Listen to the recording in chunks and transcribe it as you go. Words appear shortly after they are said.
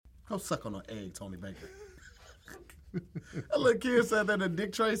Go suck on an egg, Tony Baker. That little kid said that to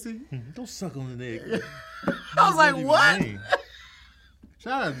Dick Tracy. Don't suck on an egg. I was like, what?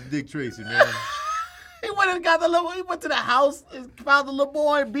 Shout out to Dick Tracy, man. He went and got the little. He went to the house and found the little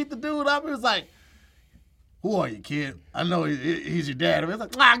boy and beat the dude up. He was like, "Who are you, kid? I know he's your dad." He was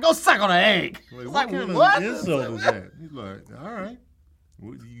like, go suck on an egg. Wait, what kind of insult is that? He's like, all right,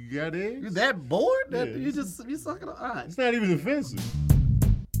 you got eggs? You that bored that Yeah. you sucking on? All right. It's not even offensive.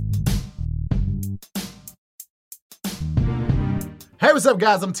 Hey, what's up,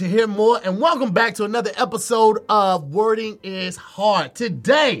 guys? I'm Tahir Moore, and welcome back to another episode of Wording is Hard.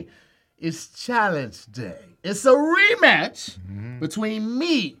 Today is Challenge Day. It's a rematch between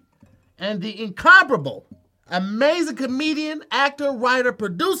me and the incomparable, amazing comedian, actor, writer,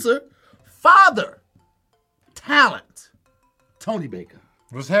 producer, father, talent, Tony Baker.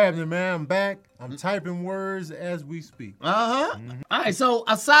 What's happening, man? I'm back. I'm typing words as we speak. All right, so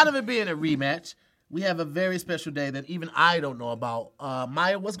aside of it being a rematch, we have a very special day that even I don't know about.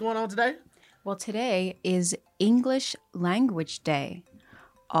 Maya, what's going on today? Well, today is English Language Day.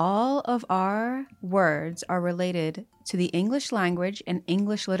 All of our words are related to the English language and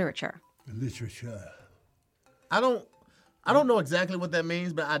English literature. Literature. I don't know exactly what that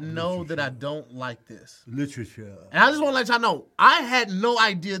means, but I know that I don't like this. Literature. And I just want to let y'all know, I had no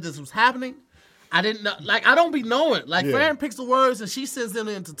idea this was happening. I didn't know, I don't be knowing. Fran picks the words and she sends them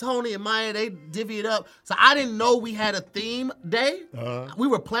into Tony and Maya, they divvy it up. So I didn't know we had a theme day. We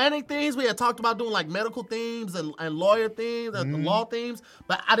were planning things. We had talked about doing medical themes and lawyer themes and law themes,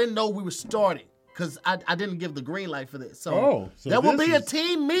 but I didn't know we were starting because I didn't give the green light for this. So there will be a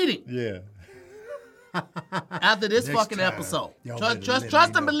team meeting. Yeah. After this Next fucking time, episode. y'all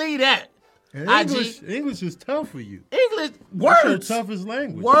Trust and believe that. And IG. English is tough for you. English, It's words. your toughest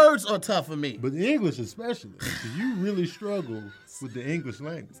language. Words are tough for me. But English especially. 'Cause you really struggle with the English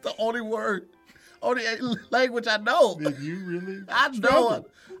language. It's the only language I know. Did you really I know struggle? it.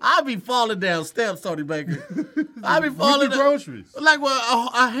 I be falling down steps, Tony Baker. I be falling With the down. groceries.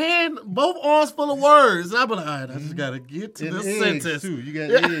 A hand, both arms full of words. And I be like, all right, I just got to get to And this eggs, sentence. too. You got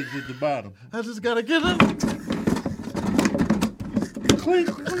eggs at the bottom. I just got to get it. Clink,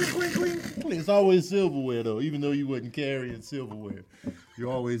 clink, clink, clink, clink. It's always silverware, though. Even though you wasn't carrying silverware, you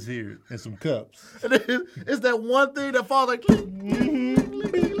always hear it. And some cups. And it's that one thing that falls like, clink.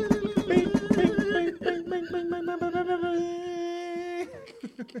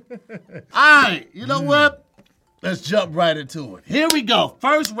 All right, you know what? Let's jump right into it. Here we go.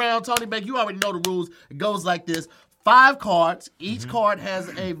 First round, Tony Baker, you already know the rules. It goes like this. 5 cards. Each card has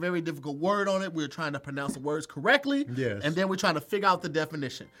a very difficult word on it. We're trying to pronounce the words correctly. Yes. And then we're trying to figure out the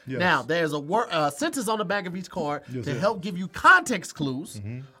definition. Yes. Now, there's a sentence on the back of each card Yes, to yes. help give you context clues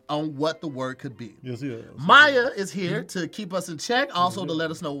on what the word could be. Yes, yes. Maya is here to keep us in check, also to let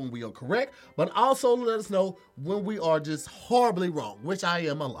us know when we are correct, but also to let us know when we are just horribly wrong, which I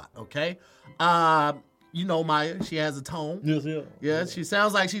am a lot, okay? You know Maya, she has a tone. Yes, yes. Yeah, she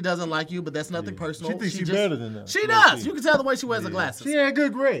sounds like she doesn't like you, but that's nothing personal. She thinks she's just- better than that. She does. You can tell the way she wears her glasses. She had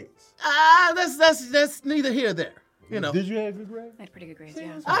good grades. That's neither here nor there. You know, Did you have good grades? I had pretty good grades,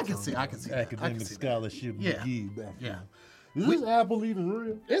 yeah. I can see that. Academic scholarship Yeah. McGee back Yeah, then. Is this apple even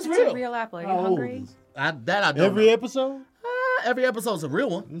real? it's It's real. a real apple. Are you How old hungry? is it? I don't Every know. episode? Every episode's a real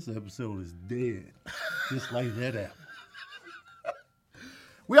one. This episode is dead. Just like that apple.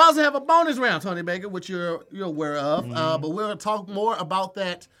 We also have a bonus round, Tony Baker, which you're aware of, but we're going to talk more about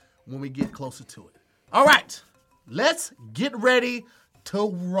that when we get closer to it. All right, let's get ready to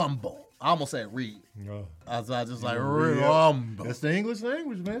rumble. I almost said read. I was just like, rumble. That's the English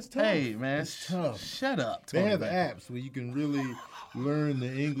language, man. It's tough. Hey, man, It's tough. Shut up, They Tony have Baker. apps where you can really learn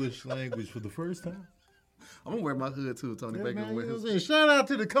the English language for the first time. I'm going to wear my hood, too, Tony Yeah, Baker. man, Gonna you wear know what his- I'm saying? Shout out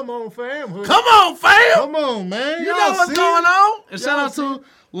to the Come On Fam. Hood. Come on, fam! Come on, man. You Y'all know what's see going it? on? And shout Y'all out to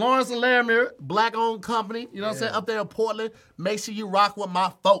Lawrence and Laramie, black-owned company, you know what I'm saying, up there in Portland. Make sure you rock with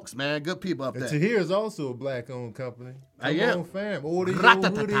my folks, man. Good people up And there. Tahir is also a black-owned company. I Come am. On Fam. Order your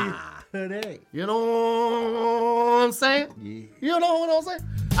Ra-ta-ta-ta. hoodie today. You know what I'm saying? Yeah. You know what I'm saying?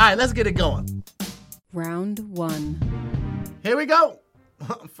 All right, let's get it going. Round 1. Here we go.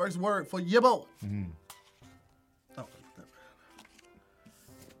 First word for Yibbo. Oh.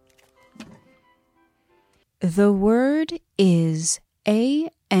 The word is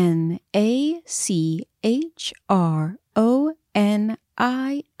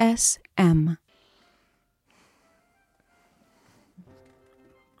ANACHRONISM.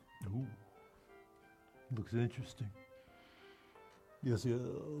 Ooh. Looks interesting. Yes, yes,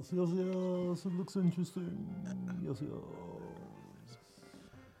 yes, yes. It looks interesting. Yes, yes.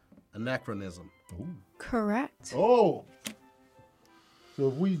 Anachronism. Correct. Oh. So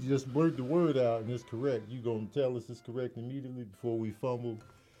if we just blurt the word out and it's correct, you gonna tell us it's correct immediately before we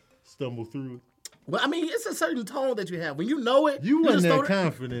stumble through it? Well, I mean, it's a certain tone that you have. When you know it, You wasn't just that throw it-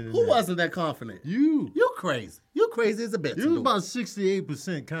 confident in Who that. wasn't that confident? You. You crazy. You crazy as a bitch. You was about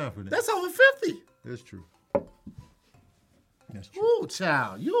 68% confident. That's over 50. That's true. That's true. Ooh,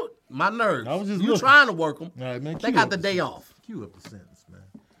 child. You, my nerves. I was just you looking. trying to work them. All right, man. They cue got up the day sentence. off. Cue up the sentence,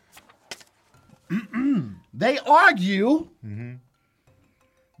 man. They argue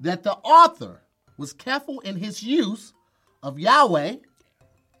that the author was careful in his use of Yahweh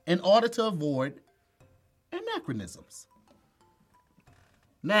in order to avoid anachronisms.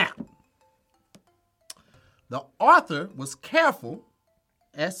 Now, the author was careful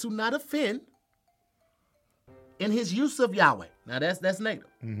as to not offend in his use of Yahweh. Now that's native,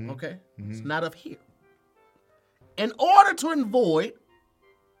 okay? It's not of here. In order to avoid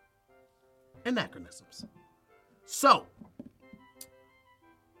anachronisms. So,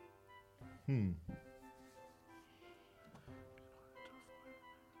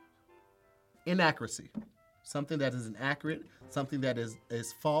 inaccuracy. Something that is inaccurate, something that is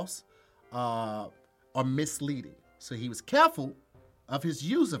false, or misleading. So he was careful of his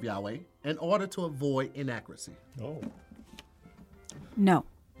use of Yahweh in order to avoid inaccuracy. Oh. No.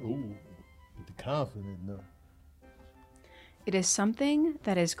 Ooh. With the confident, no. It is something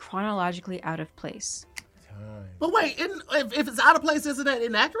that is chronologically out of place. Time. But wait, if it's out of place, isn't that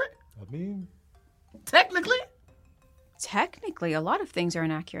inaccurate? I mean, Technically? Technically, a lot of things are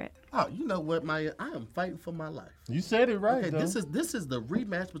inaccurate. Oh, you know what, Maya? I am fighting for my life. you said it right, Okay, though. this is the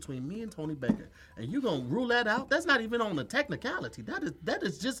rematch between me and Tony Baker, and you gonna rule that out? That's not even on the technicality. That is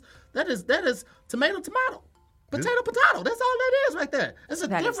tomato, potato, potato. That's all that is right there. It's a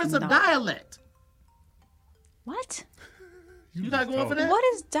That is difference of not. dialect. What? You not going for that? What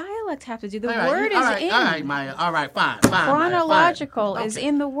does dialect have to do? The All right, word is all right, in. all right, Maya. All right, fine. Maya, Chronological fine. is Okay.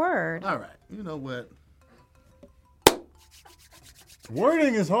 in the word. All right. You know what?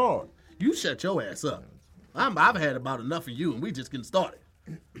 Wording is hard. You shut your ass up. I've had about enough of you, and we just getting started.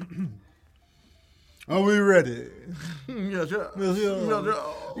 Are we ready? Yes, yeah. Yes, yes. Yes,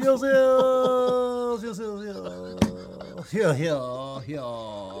 Yes, yes. Yes, yes, yes. Here. All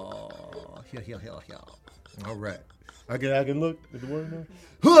right. I can look at the word now.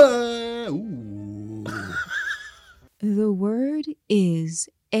 Ooh. The word is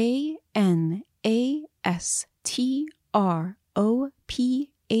ANASTROPHE.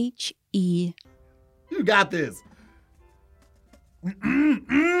 You got this.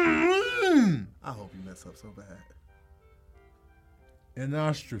 I hope you mess up so bad.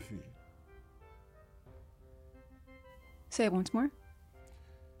 Anostrophe. Say it once more.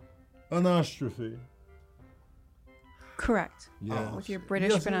 Anostrophe. Correct. Yeah. With your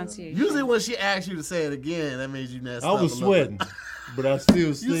British Yes, pronunciation. Usually when she asks you to say it again, that means you messed I up. was a little bit. sweating, but I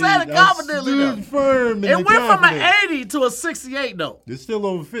still stayed. said it confidently, I stood though. firm in It the went from confidence. an 80 to a 68, though. It's still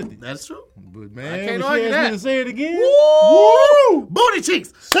over 50. That's true. But I man, can't when argue she asked that. me to say it again, Woo! Booty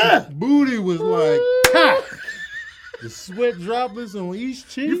cheeks. booty was like, ha! The sweat droplets on each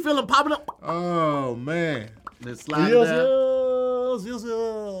cheek. You feeling popping up? Oh man. Then slide it Yes, down.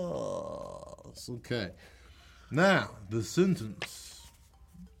 yes. Okay. Now, the sentence.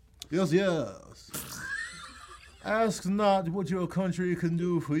 Yes. Ask not what your country can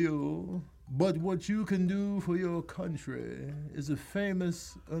do for you, but what you can do for your country is a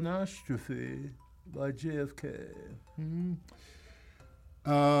famous anostrophe by JFK.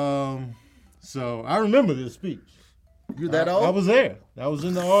 So I remember this speech. You that old? I was there. I was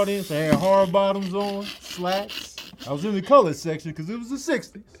in the audience. I had hard bottoms on, slacks. I was in the colored section because it was the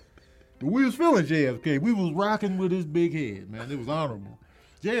 60s. But we was feeling JFK. We was rocking with his big head, man. It was honorable.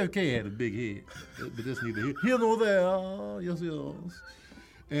 JFK had a big head, but that's neither here nor there. Yes.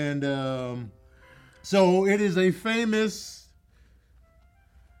 And so it is a famous.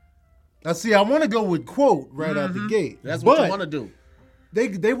 I want to go with quote right out the gate. That's what But you want to do.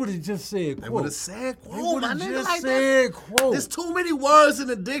 They would have just said quote. They would have said They quote, would my have nigga, just like that. said quote. There's too many words in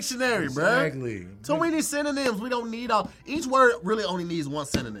the dictionary, Exactly. bruh. Too many synonyms. We don't need all. Each word really only needs one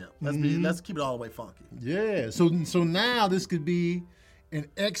synonym. Let's keep it all the way funky. Yeah. So now this could be an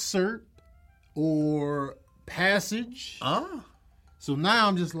excerpt or passage. So now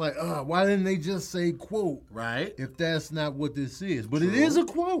I'm just like, why didn't they just say quote? Right. If that's not what this is. But it is a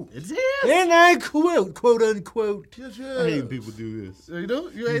quote. It is. And I quote unquote. Yes, I hate when people do this. You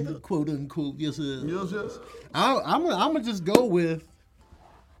do? You hate that? Quote unquote. Yes, sir. Yes. I'm gonna just go with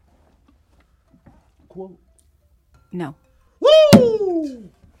quote. No. Woo!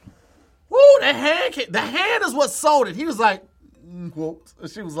 Woo! The hand is what sold it. He was like, quote. And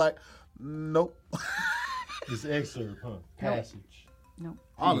she was like, nope. This excerpt, huh? Passage. Nope.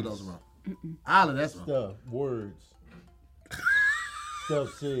 All of those are wrong. All of that's wrong. Stuff, words. Stuff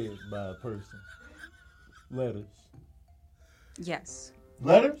said by a person. Letters. Yes.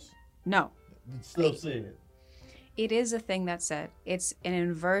 Letters? No. Stuff said. It is a thing that's said. It's an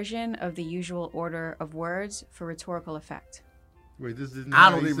inversion of the usual order of words for rhetorical effect. Wait, this is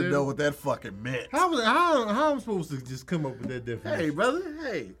I don't even know what that fucking meant. How am I supposed to just come up with that definition? Hey, brother.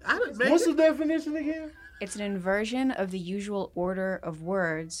 Hey, I didn't make What's it. the definition again? It's an inversion of the usual order of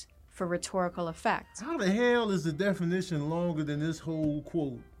words for rhetorical effect. How the hell is the definition longer than this whole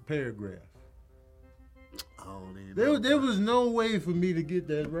quote paragraph? Oh, There was no way for me to get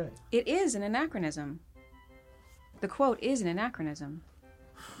that right. It is an anachronism. The quote is an anachronism.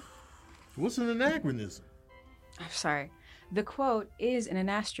 What's an anachronism? I'm sorry. The quote is an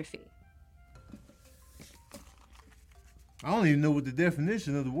anastrophe. I don't even know what the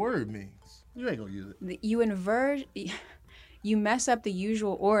definition of the word means. You ain't gonna use it. You mess up the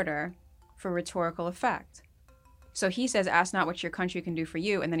usual order for rhetorical effect. So he says, ask not what your country can do for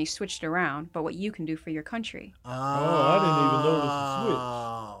you, and then he switched around, but what you can do for your country. I didn't even notice the switch.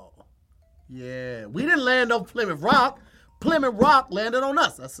 Yeah. We didn't land on Plymouth Rock. Plymouth Rock landed on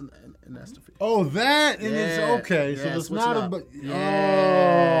us. That's an anastrophe. Oh, that? And it's okay. Yeah, so it's switch not it up.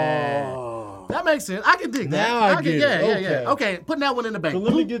 Yeah. Oh. That makes sense. I can dig that. Now I get it. Yeah. Okay, putting that one in the bank. So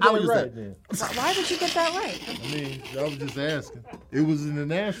let me get I that will use right then. Why would you get that right? I mean, I was just asking. It was an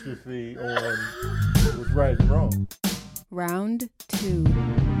anastrophe on what's right and wrong. Round 2.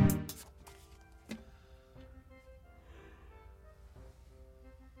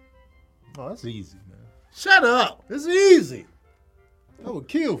 Oh, that's easy, man. Shut up. It's easy. I would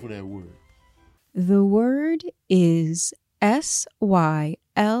kill for that word. The word is SYLLOGISM.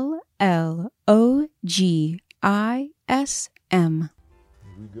 Here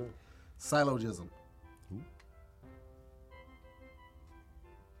we go. Syllogism.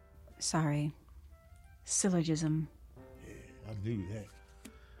 Sorry. Syllogism. Yeah, I knew that.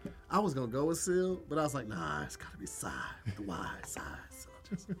 I was gonna go with Syl, but I was like, nah, it's gotta be Psy. The Y, Psy,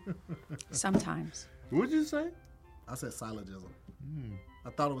 syllogism. Sometimes. What'd you say? I said syllogism. I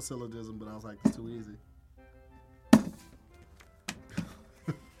thought it was syllogism, but I was like, it's too easy.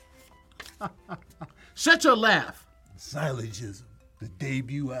 Shut your laugh. Syllogism, the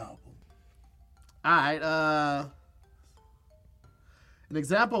debut album. All right. An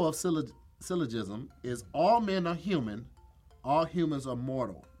example of syllogism is all men are human, all humans are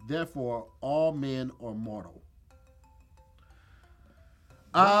mortal. Therefore, all men are mortal.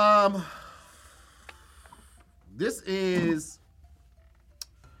 This is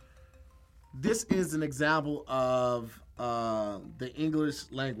an example of the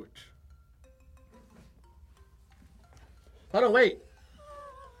English language. Hold on, wait.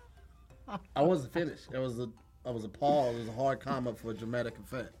 I wasn't finished. There was a pause. It was a hard comma for dramatic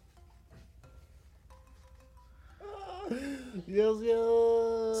effect. Yes.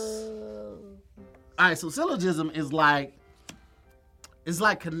 All right, so syllogism is like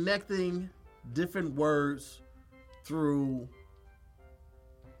connecting different words through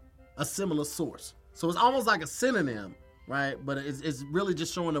a similar source. So it's almost like a synonym, right? But it's really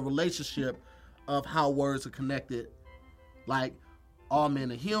just showing a relationship of how words are connected. Like all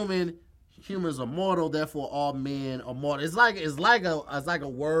men are human, humans are mortal, therefore all men are mortal. It's like a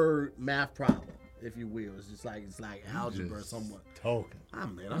word math problem, if you will. It's like algebra somewhat. Talking.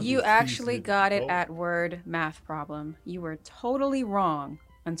 You actually got it at word math problem. You were totally wrong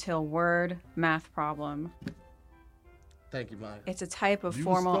until word math problem. Thank you, Mike. It's a type of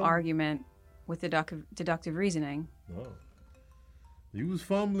formal argument with deductive reasoning. Oh. You was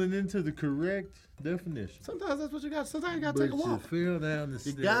fumbling into the correct definition. Sometimes that's what you got. Sometimes you got to take a walk. But you fell down the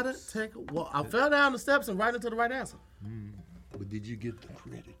steps. You got to take a walk. I fell down the steps and right into the right answer. But did you get the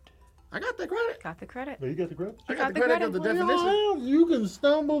credit? I got that credit. Got the credit. Oh, you got the credit? I got the credit of the definition. You can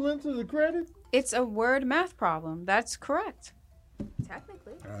stumble into the credit? It's a word math problem. That's correct.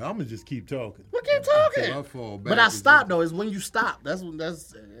 Technically. All right, I'm going to just keep talking. Well, keep talking. Until I fall back. But I stopped, though. It's when you stop. That's it.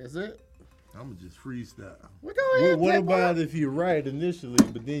 I'm going to just freestyle. Well, go ahead. What about if you're right initially,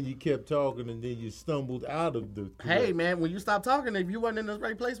 but then you kept talking and then you stumbled out of the correct? Hey, man, when you stop talking, if you weren't in the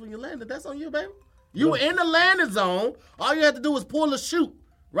right place when you landed, that's on you, baby. You were in the landing zone. All you had to do was pull a chute,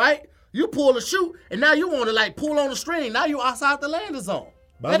 right? You pull a chute, and now you want to, pull on the string. Now you're outside the landing zone.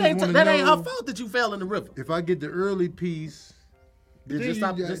 That ain't her fault that you fell in the river. If I get the early piece, Just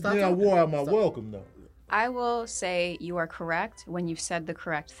stop then I talking. wore out my welcome, though. I will say you are correct when you've said the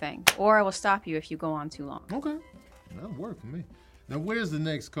correct thing. Or I will stop you if you go on too long. Okay. That'll work for me. Now, where's the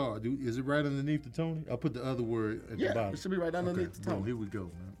next card? Is it right underneath the Tony? I'll put the other word at the bottom. It should be right underneath the Tony. Here we go,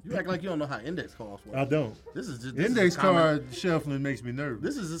 man. You act like you don't know how index cards work. I don't. This is just index card shuffling makes me nervous.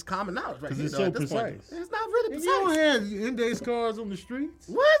 This is just common knowledge, right? Because it's so precise. It's not really And precise. you don't have index cards on the streets.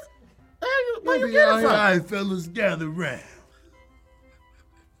 What? Where you get it from? All right, fellas, gather round.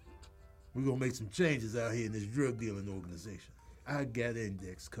 We're going to make some changes out here in this drug dealing organization. I got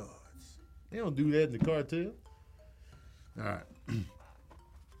index cards. They don't do that in the cartel. All right.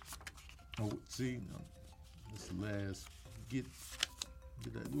 Oh, see, no, this is the last. Get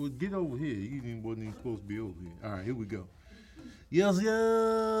over here. You wasn't even supposed to be over here. All right, here we go. Yes,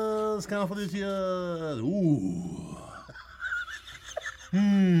 confidence, yes. Ooh.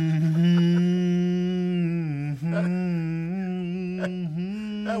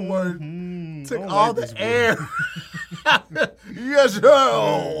 That word took all the air. Yes, sir.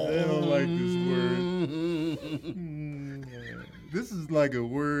 I don't like this word. This is like a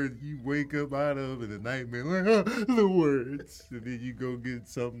word you wake up out of in a nightmare. Like, the words. And then you go get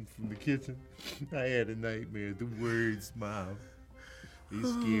something from the kitchen. I had a nightmare. The word smile. He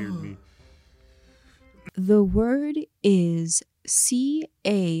scared me. The word is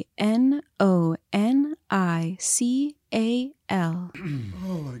CANONICAL.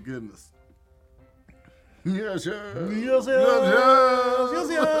 Oh, my goodness. Yes, sir. Yes, yes, yes,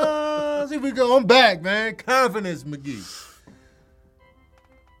 yes. Here we go. I'm back, man. Confidence, McGee.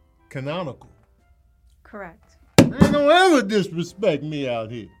 Canonical. Correct. Ain't no ever disrespect me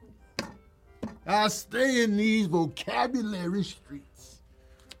out here. I stay in these vocabulary streets.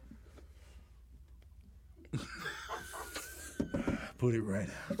 Put it right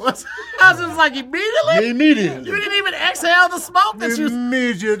out. What? I was just like immediately? Immediately. You didn't even exhale the smoke that you...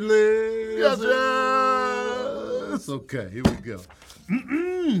 Immediately. Yes, sir. It's okay. Here we go.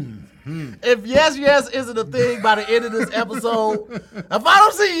 If yes isn't a thing by the end of this episode, if I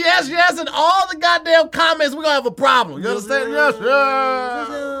don't see yes in all the goddamn comments, we're going to have a problem. You understand? Yes,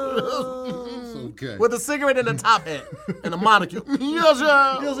 It's okay. With a cigarette and a top hat and a monocle. Yes,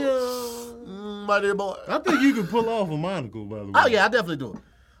 my dear boy. I think you can pull off a monocle, by the way. Oh, yeah, I definitely do it.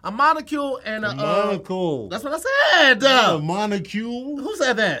 A monocle and a... monocle. That's what I said. A monocle? Who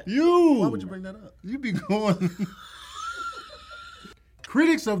said that? You. Why would you bring that up? You be going...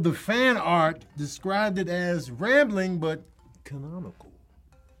 Critics of the fan art described it as rambling but canonical.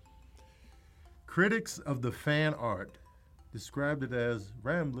 Critics of the fan art described it as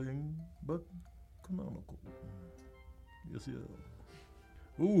rambling but canonical. Yes,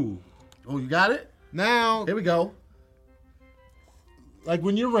 yeah. Ooh. Oh, you got it? Now, Here we go. like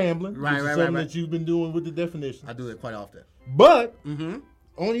when you're rambling, Right. that you've been doing with the definition. I do it quite often. But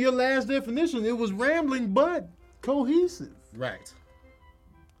on your last definition, it was rambling but cohesive, Right.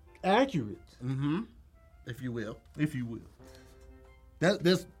 accurate, If you will. if you will.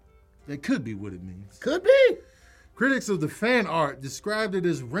 That could be what it means. Could be. Critics of the fan art described it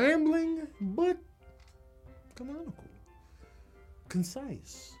as rambling but canonical,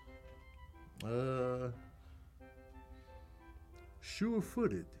 concise,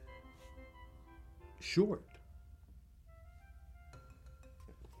 sure-footed, short,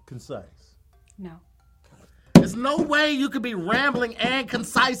 concise. No. There's no way you could be rambling and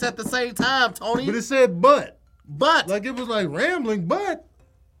concise at the same time, Tony. But it said but. But Like it was like rambling, but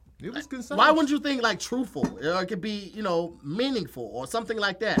it was concise. why wouldn't you think like truthful? Or it could be, meaningful or something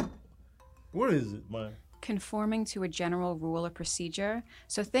like that. What is it, man? Conforming to a general rule or procedure.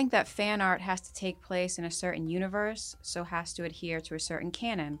 So think that fan art has to take place in a certain universe, so has to adhere to a certain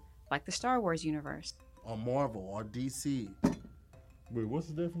canon, like the Star Wars universe. Or Marvel or DC. Wait, what's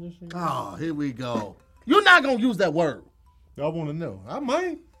the definition? Oh, here we go. You're not going to use that word. I want to know. I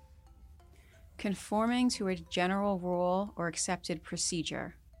might. Conforming to a general rule or accepted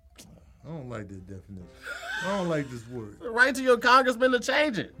procedure. I don't like this definition. I don't like this word. Write to your congressman to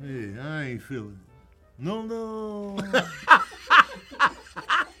change it. Yeah, I ain't feeling it. No.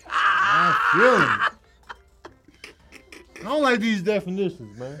 I'm feeling it. I don't like these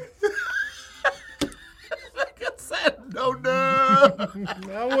definitions, man. Like I said, no.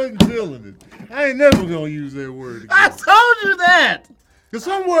 I wasn't feeling it. I ain't never gonna use that word again. I told you that. Cause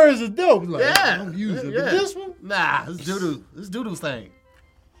some words are dope. Like, Yeah. I don't use it. Yeah. But this one, Nah, it's doo-doo. It's doo-doo's thing.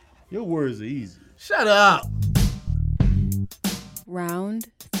 your words are easy. Shut up. Round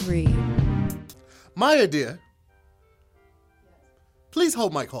 3. Maya, dear, please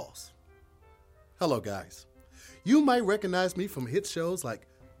hold my calls. Hello, guys. You might recognize me from hit shows like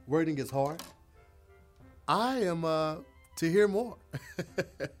Wording is Hard. I am Tahir more.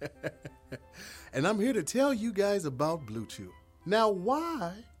 And I'm here to tell you guys about Blue Chew. Now,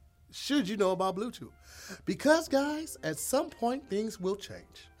 why should you know about Blue Chew? Because, guys, at some point, things will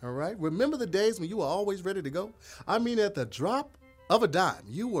change, all right? Remember the days when you were always ready to go? I mean, at the drop of a dime,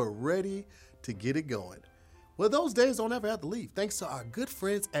 you were ready to get it going. Well, those days don't ever have to leave, thanks to our good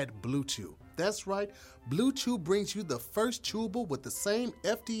friends at Blue Chew. That's right, Blue Chew brings you the first chewable with the same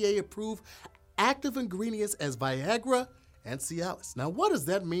FDA-approved active ingredients as Viagra and Cialis. Now, what does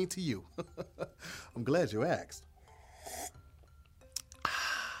that mean to you? I'm glad you asked.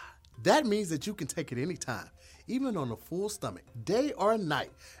 That means that you can take it anytime, even on a full stomach, day or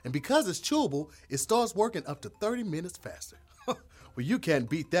night. And because it's chewable, it starts working up to 30 minutes faster. Well, you can't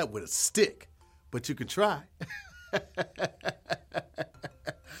beat that with a stick, but you can try.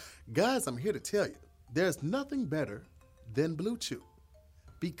 Guys, I'm here to tell you, there's nothing better than Blue Chew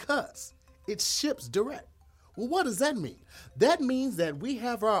because it ships direct. Well, what does that mean? That means that we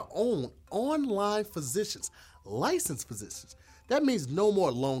have our own online physicians, licensed physicians. That means no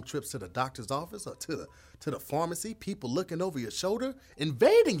more long trips to the doctor's office or to the pharmacy, people looking over your shoulder,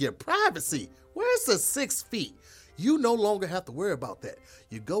 invading your privacy. Where's the 6 feet? You no longer have to worry about that.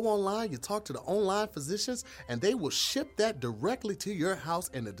 You go online, you talk to the online physicians, and they will ship that directly to your house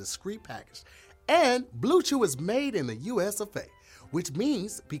in a discreet package. And Blue Chew is made in the US of A, which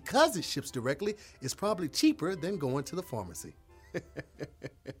means because it ships directly, it's probably cheaper than going to the pharmacy.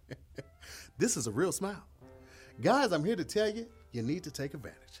 This is a real smile. Guys, I'm here to tell you, you need to take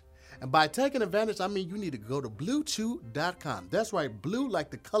advantage. And by taking advantage, I mean you need to go to bluechew.com. That's right, blue like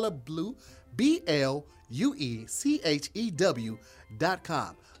the color blue,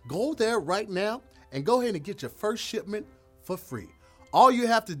 BLUECHEW.com. Go there right now and go ahead and get your first shipment for free. All you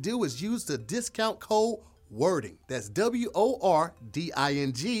have to do is use the discount code WORDING. That's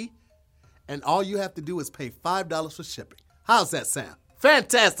WORDING. And all you have to do is pay $5 for shipping. How's that sound?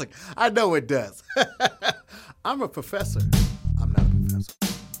 Fantastic. I know it does. I'm a professor. I'm not a professor.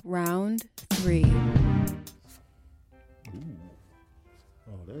 Round 3.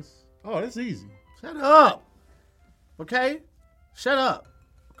 That's easy. Shut up. Okay? Shut up.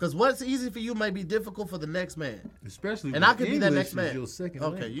 Because what's easy for you may be difficult for the next man. Especially and I could be that next is man. Your second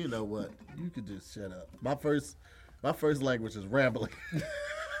okay, language. You know what? You could just shut up. My first language is rambling.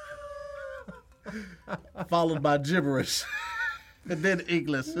 Followed by gibberish. And then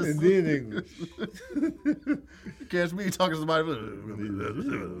English. And then English. Catch me talking to somebody.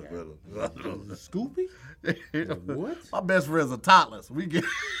 Scoopy? What? My best friends are toddlers. We get.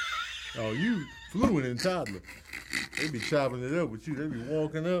 Oh, you fluent in toddler. They be chopping it up with you. They be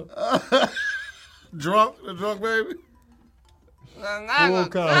walking up. Drunk, the drunk baby. Full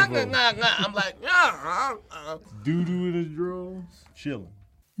combo. I'm like, Doo-doo in his drawers. Chilling.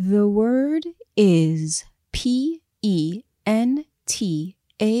 The word is Pentameter.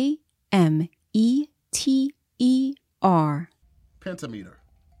 Pentameter.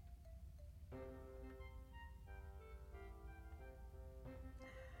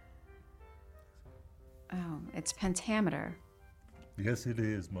 Oh, it's pentameter. Yes, it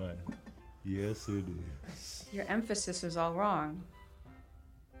is, man. Yes, it is. Your emphasis is all wrong.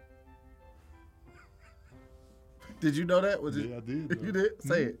 Did you know that? Yeah, I did. You did?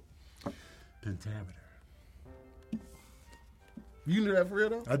 Say it. Pentameter. You knew that for real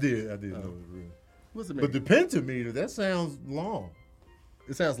though? I did know it real. What's it mean? But the pentameter, that sounds long.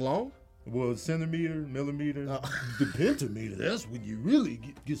 It sounds long? Well, centimeter, millimeter. The pentameter, that's when you really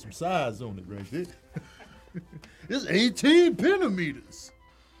get some size on it right there. It's 18 pentameters.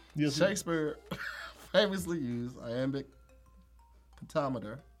 Yes, Shakespeare famously used iambic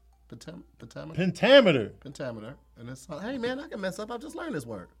pentameter. Pentameter. Pentameter. And it's, hey man, I can mess up. I just learned this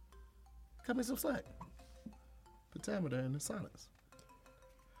word. Cut me some slack. Pentameter in the sonnets.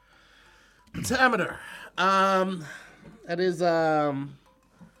 Pentameter. That is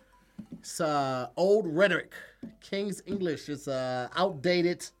it's old rhetoric. King's English. It's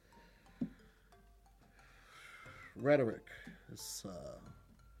outdated rhetoric. It's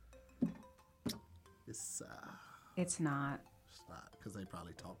not. It's not, because they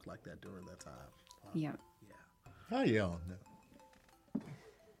probably talked like that during that time. Yep. Yeah. How y'all know?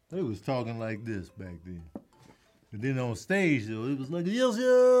 They was talking like this back then. And then on stage, though, it was like, yes,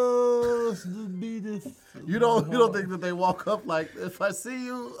 be this. You don't think that they walk up like, if I see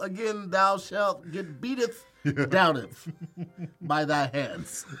you again, thou shalt get beateth downeth by thy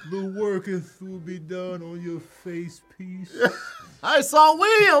hands. The worketh will be done on your face piece. I saw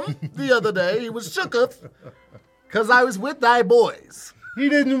William the other day. He was shooketh because I was with thy boys. He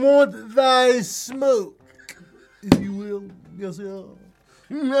didn't want thy smoke, if you will. Yes, sir.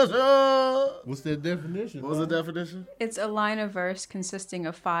 Yes, sir. What's that definition? What was the definition? It's a line of verse consisting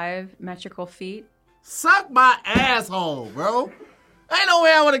of 5 metrical feet. Suck my asshole, bro. Ain't no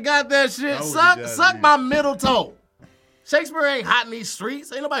way I would have got that shit. I would've got it Suck either. my middle toe. Shakespeare ain't hot in these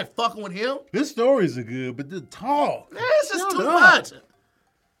streets. Ain't nobody fucking with him. His stories are good, but the talk. Man, it's just Shut too up. much.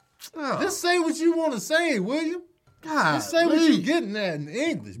 Oh, Just say what you want to say, William. God, Just say what please. you getting at in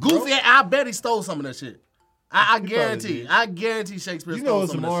English, bro. Goofy, I bet he stole some of that shit. I He guarantee. probably I guarantee Shakespeare You stole know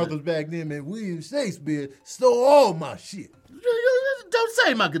some some of that authors shit. back then, man. William Shakespeare stole all my shit. Don't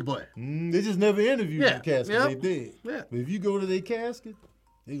say, my good boy. They just never interviewed Yeah, the casket. yeah, They did. yeah. But if you go to their casket,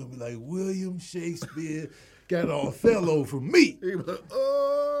 they're going to be like, William Shakespeare got Othello from me.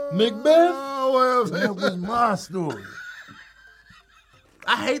 Macbeth? That was my story.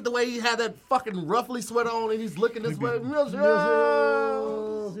 I hate the way he had that fucking ruffly sweater on and he's looking this way.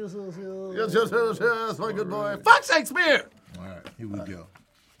 Yes, my good boy. Fuck Shakespeare. All right, here we go.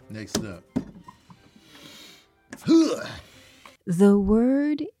 Next up. The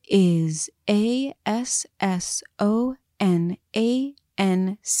word is ASSONANCE.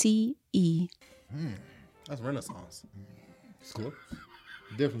 That's Renaissance. Close.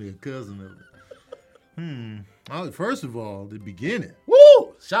 Definitely a cousin of it. First of all, the beginning.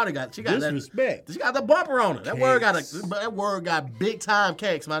 Woo! Shawty got that. Disrespect. She got the bumper on it. That word Cakes. got big time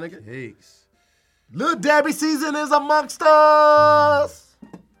cakes, my nigga. Cakes. Little Debbie season is amongst us.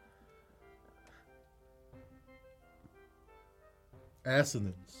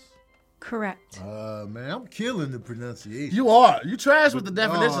 Assonance. Correct. Man, I'm killing the pronunciation. You are. You trash with the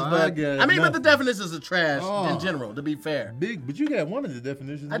definitions, I but got I mean, but the nothing. definitions are trash Oh. in general, to be fair. Big, but you got one of the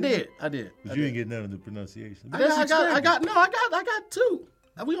definitions. I didn't did. you? But you didn't get none of the pronunciation. But I that's got expected. two.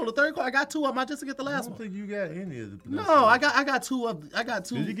 We on the third call. I got two of them. I just to get the I last don't one. think you got any of the pronunciation. No, I got two of. I got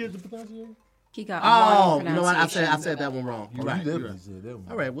two. Did you get the pronunciation? He got Oh one no! I pronunciation. said that one wrong. You're Oh, right. You You're definitely right. said that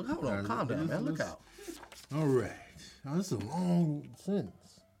one. All right. Well, hold on. All right, Calm down, man. Look out. All right. Now, that's a long sentence.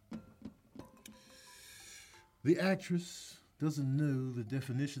 The actress doesn't know the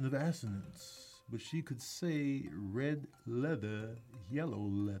definition of assonance, but she could say red leather, yellow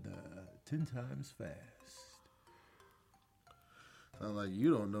leather 10 times fast. Sounds like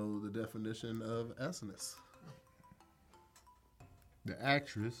you don't know the definition of assonance. The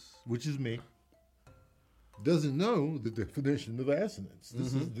actress, which is me, doesn't know the definition of assonance.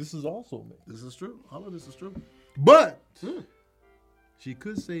 This is also me. This is true. All of this is true. But she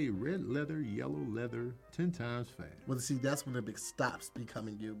could say red leather, yellow leather 10 times fast. Well, see, that's when it stops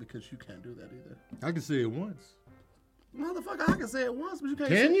becoming you because you can't do that either. I can say it once. Motherfucker, I can say it once, but you can't.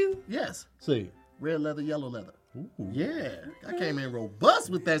 Can say you? Yes. Say it. Red leather, yellow leather. Ooh. Yeah. I came in robust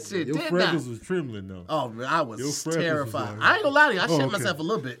with that shit, Your didn't I? freckles was trembling though. Oh, man, I Your was freckles was terrified. on. I ain't gonna lie to you. I Oh, shit okay. myself a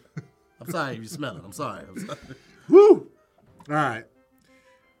little bit. I'm sorry if you smell it. I'm sorry. Woo! All right.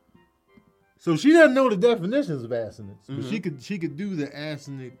 So she doesn't know the definitions of assonance, but she could do the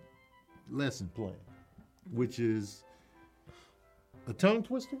assonant lesson plan, which is a tongue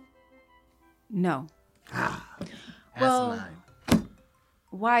twister. No. Well,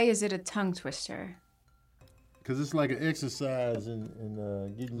 Why is it a tongue twister? Because it's like an exercise in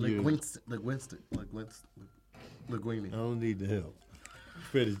getting your... Linguini. I don't need the help.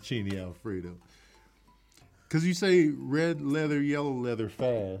 Fettuccine Alfredo. Because you say red leather, yellow leather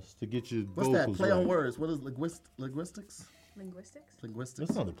fast to get your What's vocals that? Play on right. words. What is linguistics? Linguistics? Linguistics.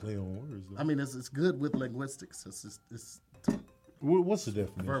 That's not a play on words, though. I mean, it's good with linguistics. It's What's the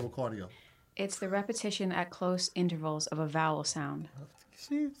definition? verbal cardio. It's the repetition at close intervals of a vowel sound.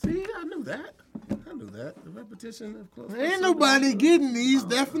 See, I knew that. The repetition of close. Ain't nobody getting these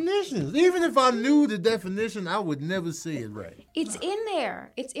definitions. Even if I knew the definition, I would never say it right. It's in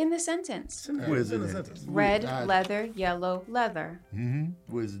there. It's in the sentence. Where's it at? sentence. Red, leather, yellow, leather.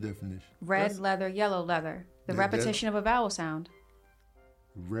 Where's the definition? Red, leather, yellow, leather. The That- repetition of a vowel sound.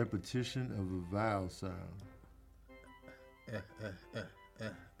 Repetition of a vowel sound.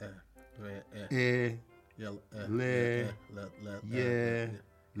 Yellow, Le, yeah,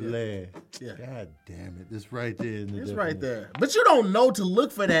 le. Yeah. God damn it. It's right there in the It's definition. right there. But you don't know to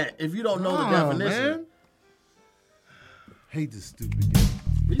look for that if you don't know the Nah, definition. man. Hate this stupid game.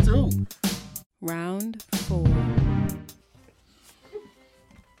 Me too. Round 4.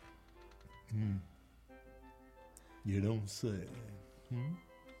 You don't say.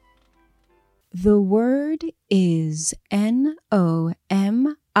 The word is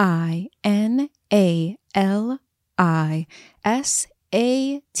NOMINALISATION.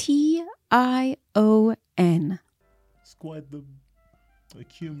 It's quite the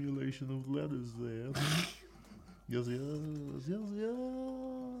accumulation of letters there. Yes.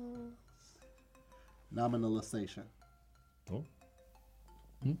 Nominalization. Oh.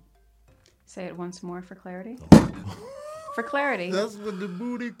 Say it once more for clarity. For clarity. That's when the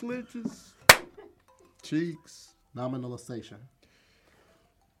booty clenches. Cheeks. Nominalization.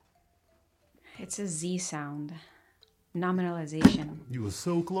 It's a Z sound. Nominalization. You were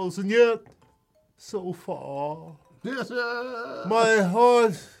so close and yet so far. Yes, sir. My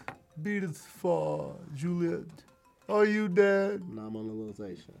heart beateth far, Juliet. Are you dead?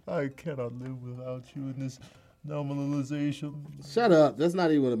 Nominalization. I cannot live without you in this nominalization. Shut up. That's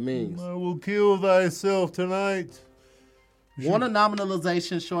not even what it means. I will kill thyself tonight. Want a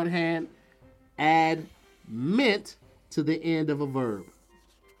nominalization shorthand? Add meant to the end of a verb.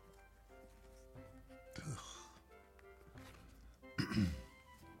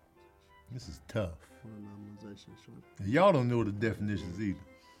 This is tough. Nominalization shorthand. Y'all don't know the definitions either.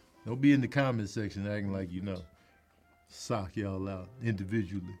 Don't be in the comment section acting like you know. Sock y'all out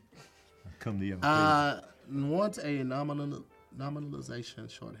individually. I come to y'all. Want a nominalization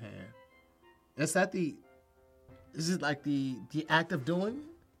shorthand? Is that the? Is it like the act of doing?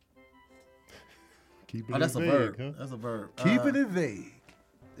 Keeping Oh, that's it a vague, verb. huh? That's a verb. Keeping it vague.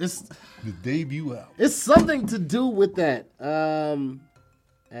 It's The debut out. it's something to do with that.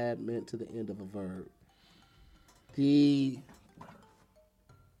 Add meant to the end of a verb. I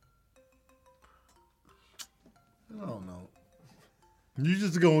don't know. You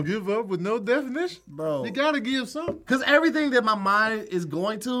just gonna give up with no definition? Bro. You gotta give something. Because everything that my mind is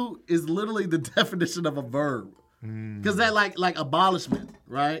going to is literally the definition of a verb. Because that like abolishment,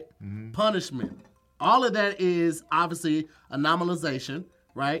 right? Punishment. All of that is obviously a nominalization,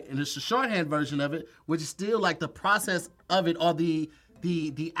 right? And it's a shorthand version of it, which is still like the process of it or the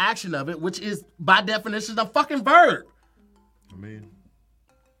action of it, which is by definition a fucking verb. I mean,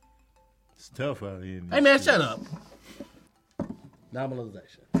 it's tough out here. Hey man, shut up.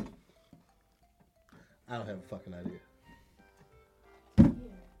 Nominalization. I don't have a fucking idea.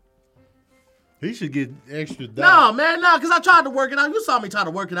 He should get extra. No, man, no, because I tried to work it out. You saw me try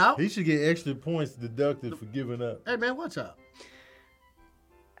to work it out. He should get extra points deducted for giving up. Hey man, watch out.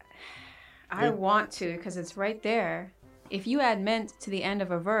 I want to because it's right there. If you add meant to the end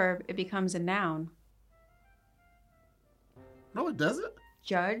of a verb, it becomes a noun. No, it doesn't.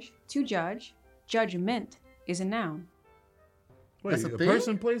 Judge, to judge. Judgment is a noun. Wait, That's a a thing?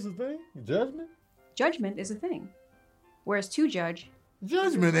 person place a thing? Judgment? Judgment is a thing. Whereas to judge,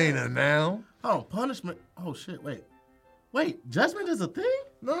 Judgment ain't a noun. Oh, punishment. Oh shit, wait. Wait, judgment is a thing?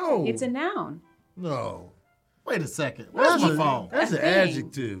 No. it's a noun. No. Wait a second. Where's my phone? That's A an thing.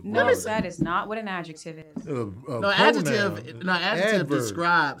 adjective. No, bro. that is not what an adjective is. No, adjective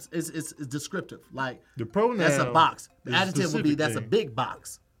describes it's descriptive. Like The pronoun. that's a box. The is a adjective would be specific that's a thing. big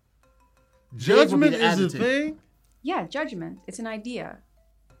box. Judgment the is a adjective. thing? Yeah, judgment. It's an idea.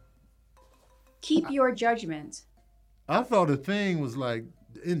 Keep your judgment. I thought a thing was like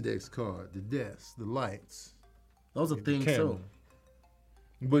the index card, the desk, the lights, Those are the things camera. too.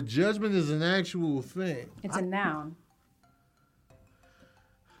 But judgment is an actual thing. It's a noun.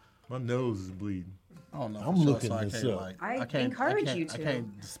 My nose is bleeding. I don't know. I'm for sure, looking so I this can't, up. like, I can't- encourage can't- you to. I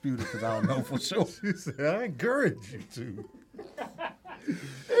can't dispute it because I don't know for sure. She said, I encourage you to.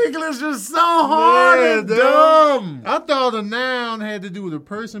 English is so hard and Yeah, dumb. I thought a noun had to do with a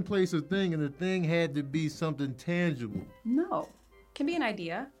person, place, or thing, and the thing had to be something tangible. No. Can be an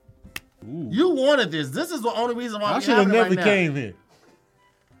idea. You wanted this. This is the only reason why I we should have having it never right now. came here.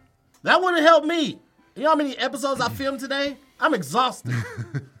 That would have helped me. You know how many episodes I filmed today? I'm exhausted.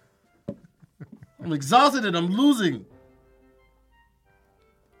 I'm exhausted and I'm losing.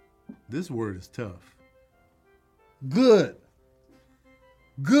 This word is tough. Good.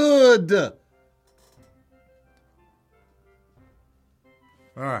 Good.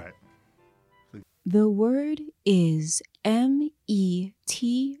 All right. The word is METONYMY.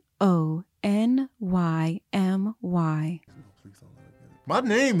 My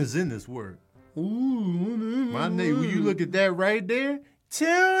name is in this word. My name, when you look at that right there,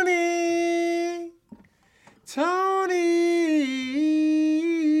 Tony. Tony.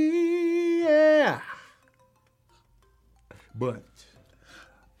 Yeah. But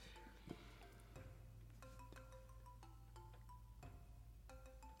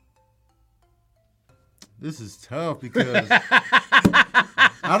this is tough because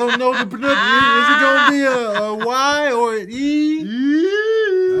I don't know the pronunciation. Is it going to be a Y or an E?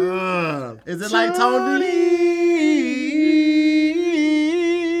 Is it like Tony?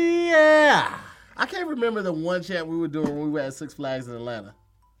 Yeah. I can't remember the one chant we were doing when we were at Six Flags in Atlanta.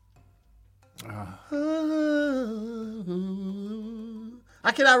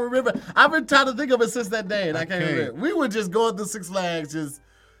 I cannot remember. I've been trying to think of it since that day, and I can't remember. We were just going through Six Flags, just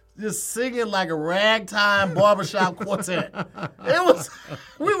singing like a ragtime barbershop quartet.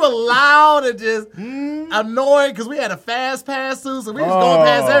 We were loud and just annoyed because we had a fast pass too, so we was going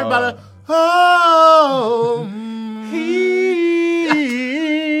past everybody.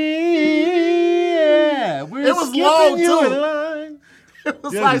 long you in too. line. It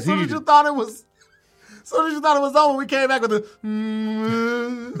was Yeah, like it's as soon as heated. you thought it was over, we came back with the.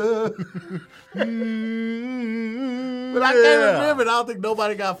 But I can't remember it. I don't think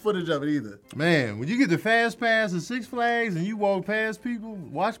nobody got footage of it either. Man, when you get the fast pass at Six Flags and you walk past people,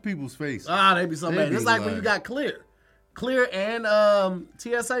 watch people's faces. They be so They mad. be It's like when like- you got Clear and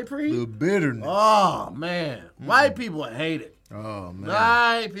TSA pre. The bitterness. Oh man, white people hate it. Oh, man.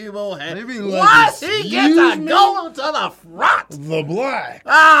 White people hate They be it. like, Why he get "Excuse to me?" go to the front? The black.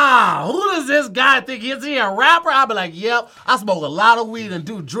 Who does this guy think is he a rapper? I'll be like, yep, I smoke a lot of weed and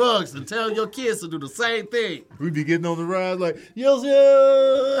do drugs and tell your kids to do the same thing. We be getting on the ride like, yes,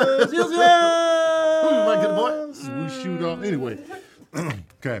 yes, yes, yes. Like, good boy. We shoot off. Anyway.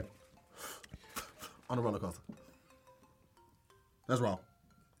 Okay. On the roller coaster. That's wrong.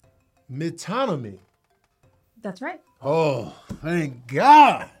 Metonymy. That's right. Oh, thank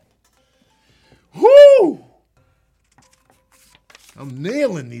God. Whoo! I'm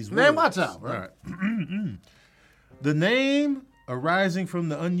nailing these words. Man, watch out, bro. All right. The name arising from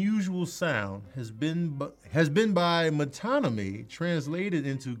the unusual sound has been by metonymy translated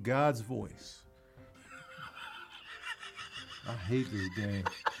into God's voice. I hate this game.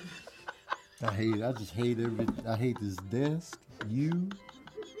 I hate it. I just hate I hate this desk, you.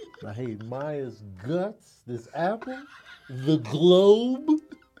 I hate Maya's guts, this apple, the globe.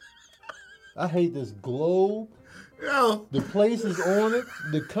 I hate this globe. Yo, The places on it,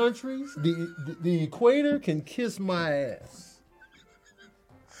 the countries, the equator can kiss my ass.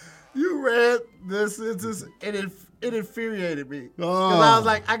 you read this sentence and it infuriated me. Because Oh. I was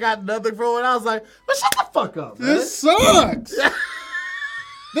like, I got nothing for it. I was like, but shut the fuck up, man. This sucks.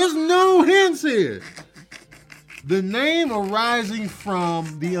 There's no hints here. The name arising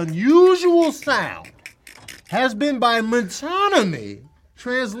from the unusual sound has been by metonymy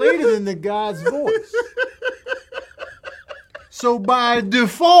translated into God's voice. So by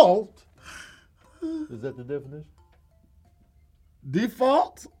default, is that the definition?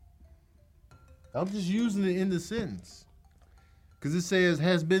 Default? I'm just using it in the sentence. Because it says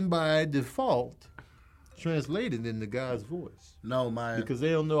has been by default translated into God's voice. No, Maya. Because they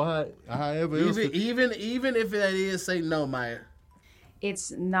don't know however else. Even if that is, say no, Maya.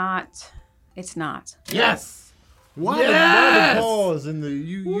 It's not. It's not. Yes. Why Yes! the pause in the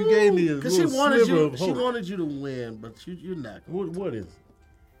you gave me a Because she little wanted sliver you. of She hope. wanted you to win, but you're not. What is it?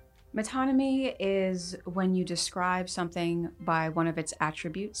 Metonymy is when you describe something by one of its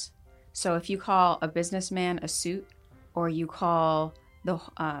attributes. So if you call a businessman a suit, or you call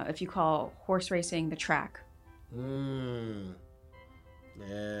if you call horse racing the track. Yeah.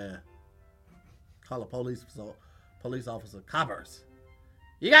 Call a police officer coppers.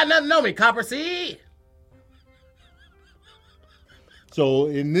 You got nothing to know me, copper. See? So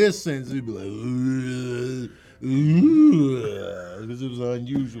in this sense, it'd be like, because it was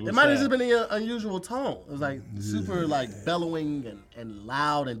unusual. It might have just sound. been an unusual tone. It was like super like bellowing and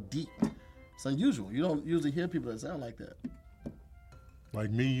loud and deep. It's unusual. You don't usually hear people that sound like that. Like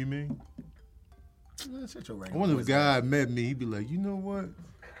me, you mean? Shut your I regular wonder if voice God met me, he'd be like, you know what?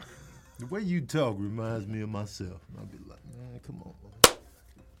 The way you talk reminds me of myself. And I'd be like, man, come on, man.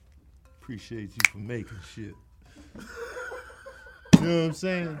 Appreciate you for making shit. You know what I'm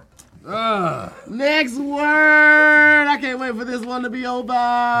saying? Next word. I can't wait for this one to be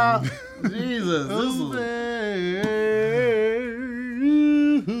over. Jesus. This is...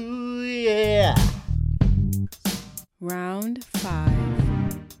 Yeah. Round 5.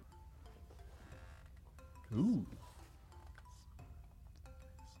 Ooh.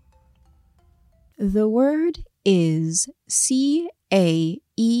 The word is CAESURA.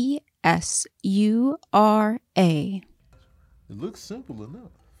 It looks simple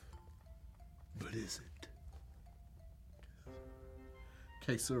enough. But is it?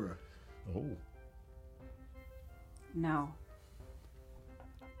 Kesura. Oh. No.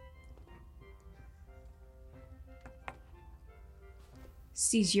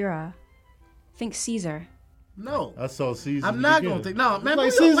 Caesura. Think Caesar. No. I saw Caesar. I'm not going to think. No, man.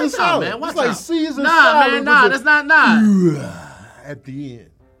 Like Caesar Caesar watch out, salad. man. Watch It's like out. Caesar Nah, salad man. Nah, with that's not nice. At the end.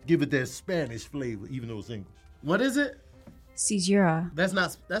 Give it that Spanish flavor, even though it's English. What is it? Caesura. That's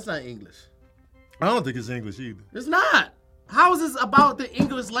not English. I don't think it's English either. It's not. How is this about the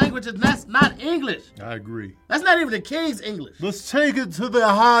English language and that's not English? I agree. That's not even the king's English. Let's take it to the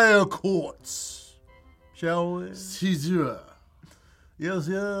higher courts, shall we? Caesura. Yes,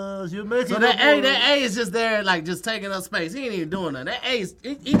 yes, you're making So that A is just there, like, just taking up space. He ain't even doing that. That A is,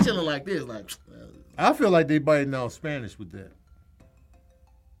 he chilling like this, like. I feel like they biting out Spanish with that.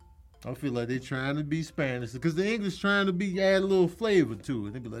 I feel like they trying to be Spanish because the English trying to add a little flavor to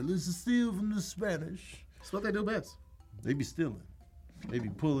it. They be like, let's steal from the Spanish. That's what they do best. They be stealing. They be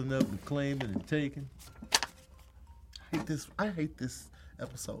pulling up and claiming and taking. I hate this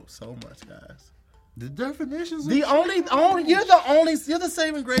episode so much, guys. The definitions. You're the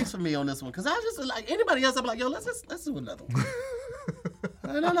saving grace for me on this one, because I just like anybody else. I'm like, yo, let's do another one.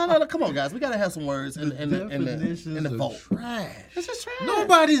 No, come on, guys, we gotta have some words in the vote. Trash. It's just trash.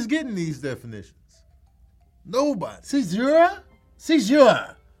 Nobody's getting these definitions. Nobody. Caesura.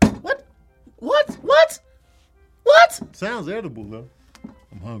 What? Sounds edible though.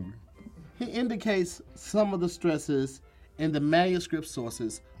 I'm hungry. He indicates some of the stresses in the manuscript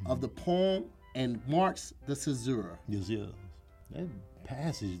sources of the poem and marks the caesura. Yes. That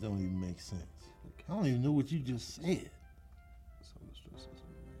passage don't even make sense. I don't even know what you just said. Some of the stresses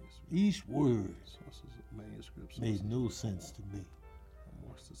in the manuscript. Each word Sources of manuscripts. made no sense to me.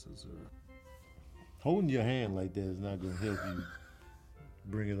 Marks the caesura. Holding your hand like that is not going to help you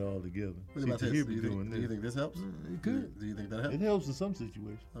bring it all together. What about Tahir this? be doing Do you think this helps? It could. Do you think that helps? It helps in some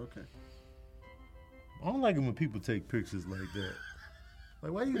situations. Okay. I don't like it when people take pictures like that.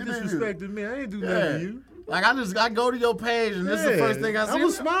 Like, why you Yeah. disrespecting me? I ain't do nothing to you. Like I go to your page and this is the first thing I see. I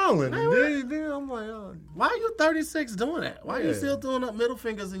was smiling. Hey, And then I'm like, why are you 36 doing that? Why are you Yeah. still throwing up middle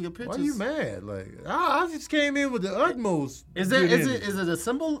fingers in your pictures? why you mad? Like, I just came in with the utmost. Is good it energy. a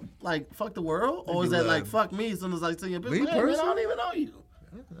symbol like fuck the world, or I'd is be that like like, fuck me as soon as I see your picture? me Hey, man, I personally? don't even know you.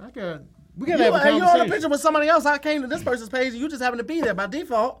 We gotta have a You conversation. on a picture with somebody else. I came to this person's page and you just happen to be there by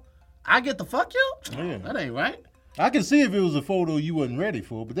default. I get the fuck you? Yeah. That ain't right. I can see if it was a photo you wasn't ready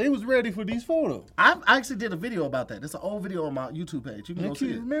for, but they was ready for these photos. I actually did a video about that. It's an old video on my YouTube page. You can go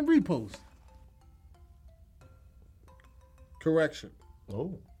see it. Man, repost. Correction.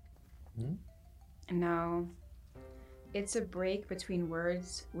 Oh. No. It's a break between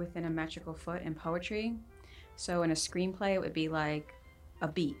words within a metrical foot in poetry. So in a screenplay, it would be like a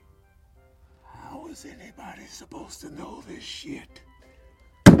beat. How is anybody supposed to know this shit?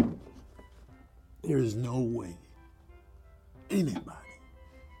 There is no way anybody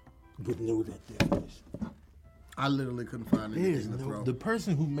would know that definition. I literally couldn't find anything to throw. The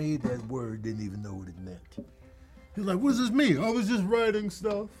person who made that word didn't even know what it meant. He's like, what does this mean? I was just writing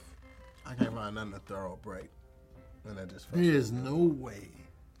stuff. I can't find nothing to throw a break. And I just There is no way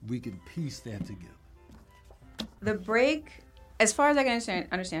we can piece that together. The break, as far as I can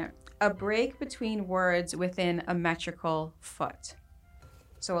understand, a break between words within a metrical foot.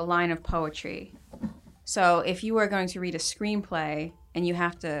 So a line of poetry. So if you were going to read a screenplay and you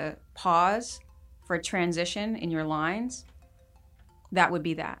have to pause for a transition in your lines, that would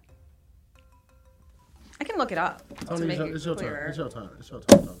be that. I can look it up to make it it's your clearer. turn. It's your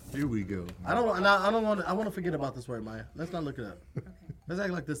turn. Tony. Here we go. I want to forget about this word, Maya. Let's not look it up. Let's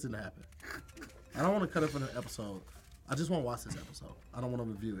act like this didn't happen. I don't want to cut it from the episode. I just want to watch this episode. I don't want to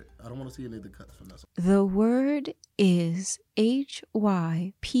review it. I don't want to see any of the cuts from this. The word is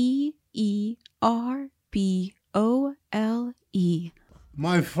HYPERBOLE.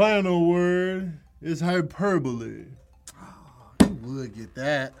 My final word is hyperbole. You would get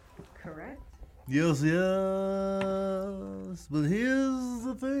that. Correct. Yes. But here's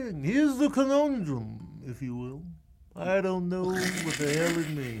the thing. Here's the conundrum, if you will. I don't know what the hell it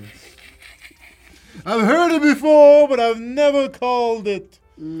means. I've heard it before, but I've never called it.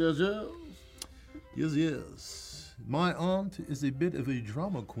 Yes. My aunt is a bit of a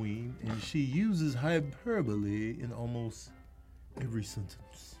drama queen, and she uses hyperbole in almost every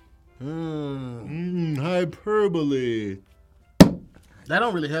sentence. Hyperbole. That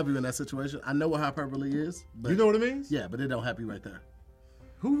don't really help you in that situation. I know what hyperbole is. But You know what it means? Yeah, but it don't help you right there.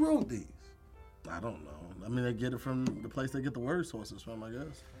 Who wrote these? I don't know. I mean, they get it from the place they get the word sources from, I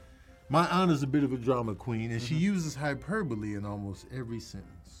guess. My aunt is a bit of a drama queen, and she uses hyperbole in almost every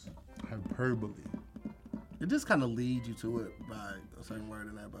sentence. Hyperbole. It just kind of leads you to it by a certain word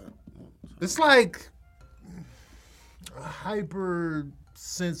in that, but It's like a hyper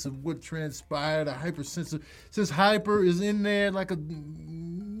sense of what transpired, a hyper sense of, since hyper is in there, like an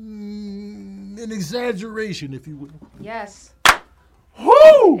exaggeration, if you will. Yes.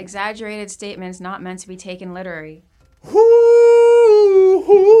 Whoo! Exaggerated statements not meant to be taken literally. Whoo!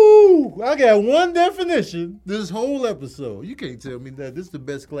 I got one definition this whole episode. You can't tell me that this is the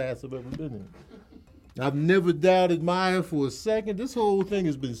best class I've ever been in. I've never doubted Maya for a second. This whole thing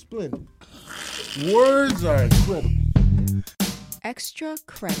has been splendid. Words are incredible. Extra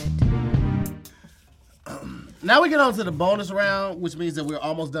credit. now we get on to the bonus round, which means that we're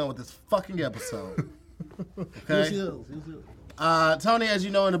almost done with this fucking episode. Okay. Tony, as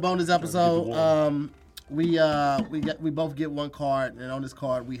you know, in the bonus episode, we both get one card, and on this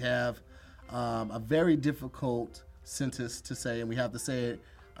card we have a very difficult sentence to say, and we have to say it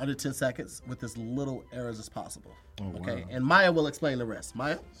under 10 seconds with as little errors as possible. Oh, Okay, wow. and Maya will explain the rest.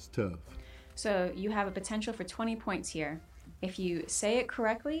 Maya? It's tough. So you have a potential for 20 points here. If you say it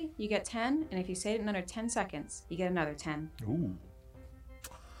correctly, you get 10, and if you say it in under 10 seconds, you get another 10. Ooh.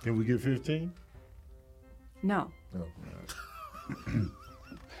 Can we get 15? No. Oh,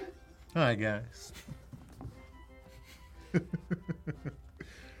 all right, guys. Where's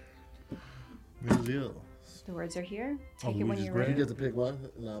the other? The words are here. Oh, Take it we when just you're grab You ready. get to pick one,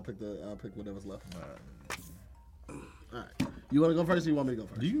 and I'll pick whatever's left. All right. You want to go first, or you want me to go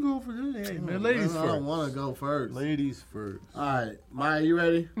first? You can go for this. Hey, man, ladies I don't first. want to go first. Ladies first. All right, Maya, you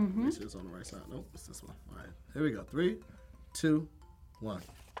ready? Mm-hmm. Make sure it's on the right side. Nope, it's this one. All right, here we go. 3, 2, 1.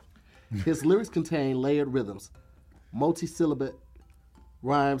 His lyrics contain layered rhythms, multi-syllable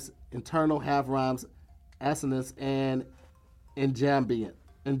rhymes, internal half rhymes, assonance, and enjambment.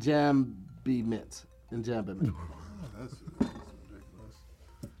 Enjambment.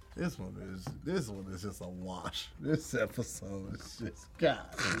 That's ridiculous. This one is just a wash. This episode is just God.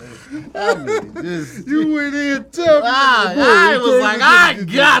 I mean, you went in tough. I was like, I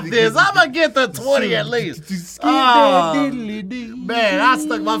got this. I'm gonna get the 20 at least. Man, I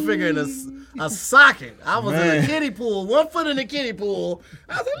stuck my finger in a socket. I was in a kiddie pool, 1 foot in the kiddie pool.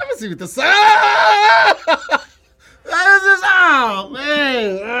 I was like, let me see what the sound. That is just, oh,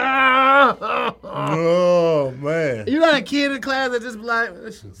 man. Oh, man. You know that kid in class that just be like,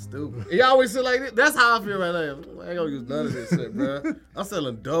 this shit's stupid. He always sit like this. That's how I feel right now. I ain't gonna use none of this shit, bro. I'm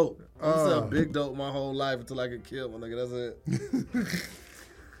selling dope. I'm selling big dope my whole life until I get killed, my nigga. That's it.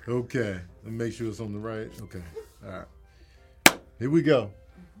 Okay. Let me make sure it's on the right. Okay. All right. Here we go.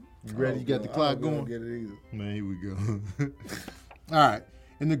 You ready? You got the clock going? Get it easy. Man, here we go. All right.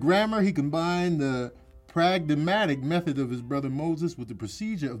 In the grammar, he combined the pragmatic method of his brother Moses with the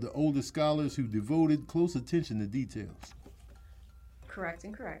procedure of the older scholars who devoted close attention to details. Correct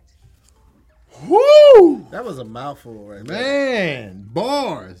and correct. Woo! That was a mouthful right there. Man,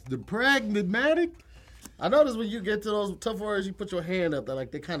 bars. The pragmatic. I notice when you get to those tough words, you put your hand up.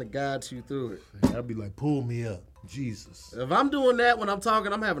 They kind of guide you through it. I'd be like, pull me up. Jesus. If I'm doing that when I'm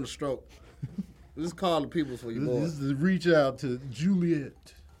talking, I'm having a stroke. Just call the people for you, boy. This is reach out to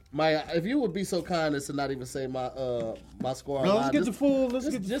Juliet. Maya, if you would be so kind as to not even say my score. No, let's get the full. Just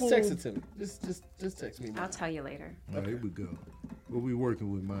text it to me. Just text me. I'll tell you later. All right, here we go. What we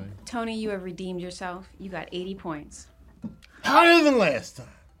working with, man? Tony, you have redeemed yourself. You got 80 points. Higher than last time.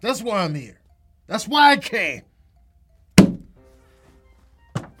 That's why I'm here. That's why I came.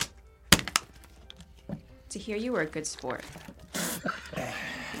 To hear you were a good sport.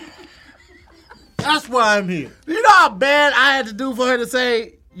 That's why I'm here. You know how bad I had to do for her to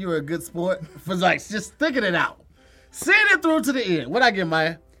say you were a good sport? For like just thinking it out. Seeing it through to the end. What'd I get,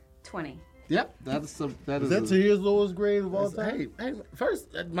 Maya? 20. Yep. That is Tahir's lowest grade of all time? Hey, first,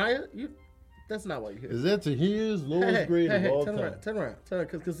 Maya, that's not why you're here. Is that Tahir's lowest grade of all turn time? around.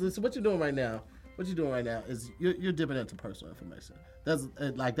 Because what you're doing right now is you're dipping into personal information.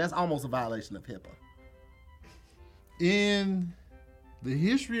 That's almost a violation of HIPAA. In the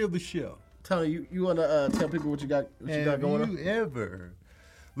history of the show, Tony, you want to tell people what you got going on? have you ever...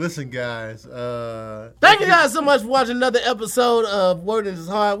 Listen, guys. Thank you guys so much for watching another episode of Word is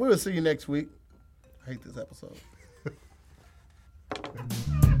Hard. We will see you next week. I hate this episode.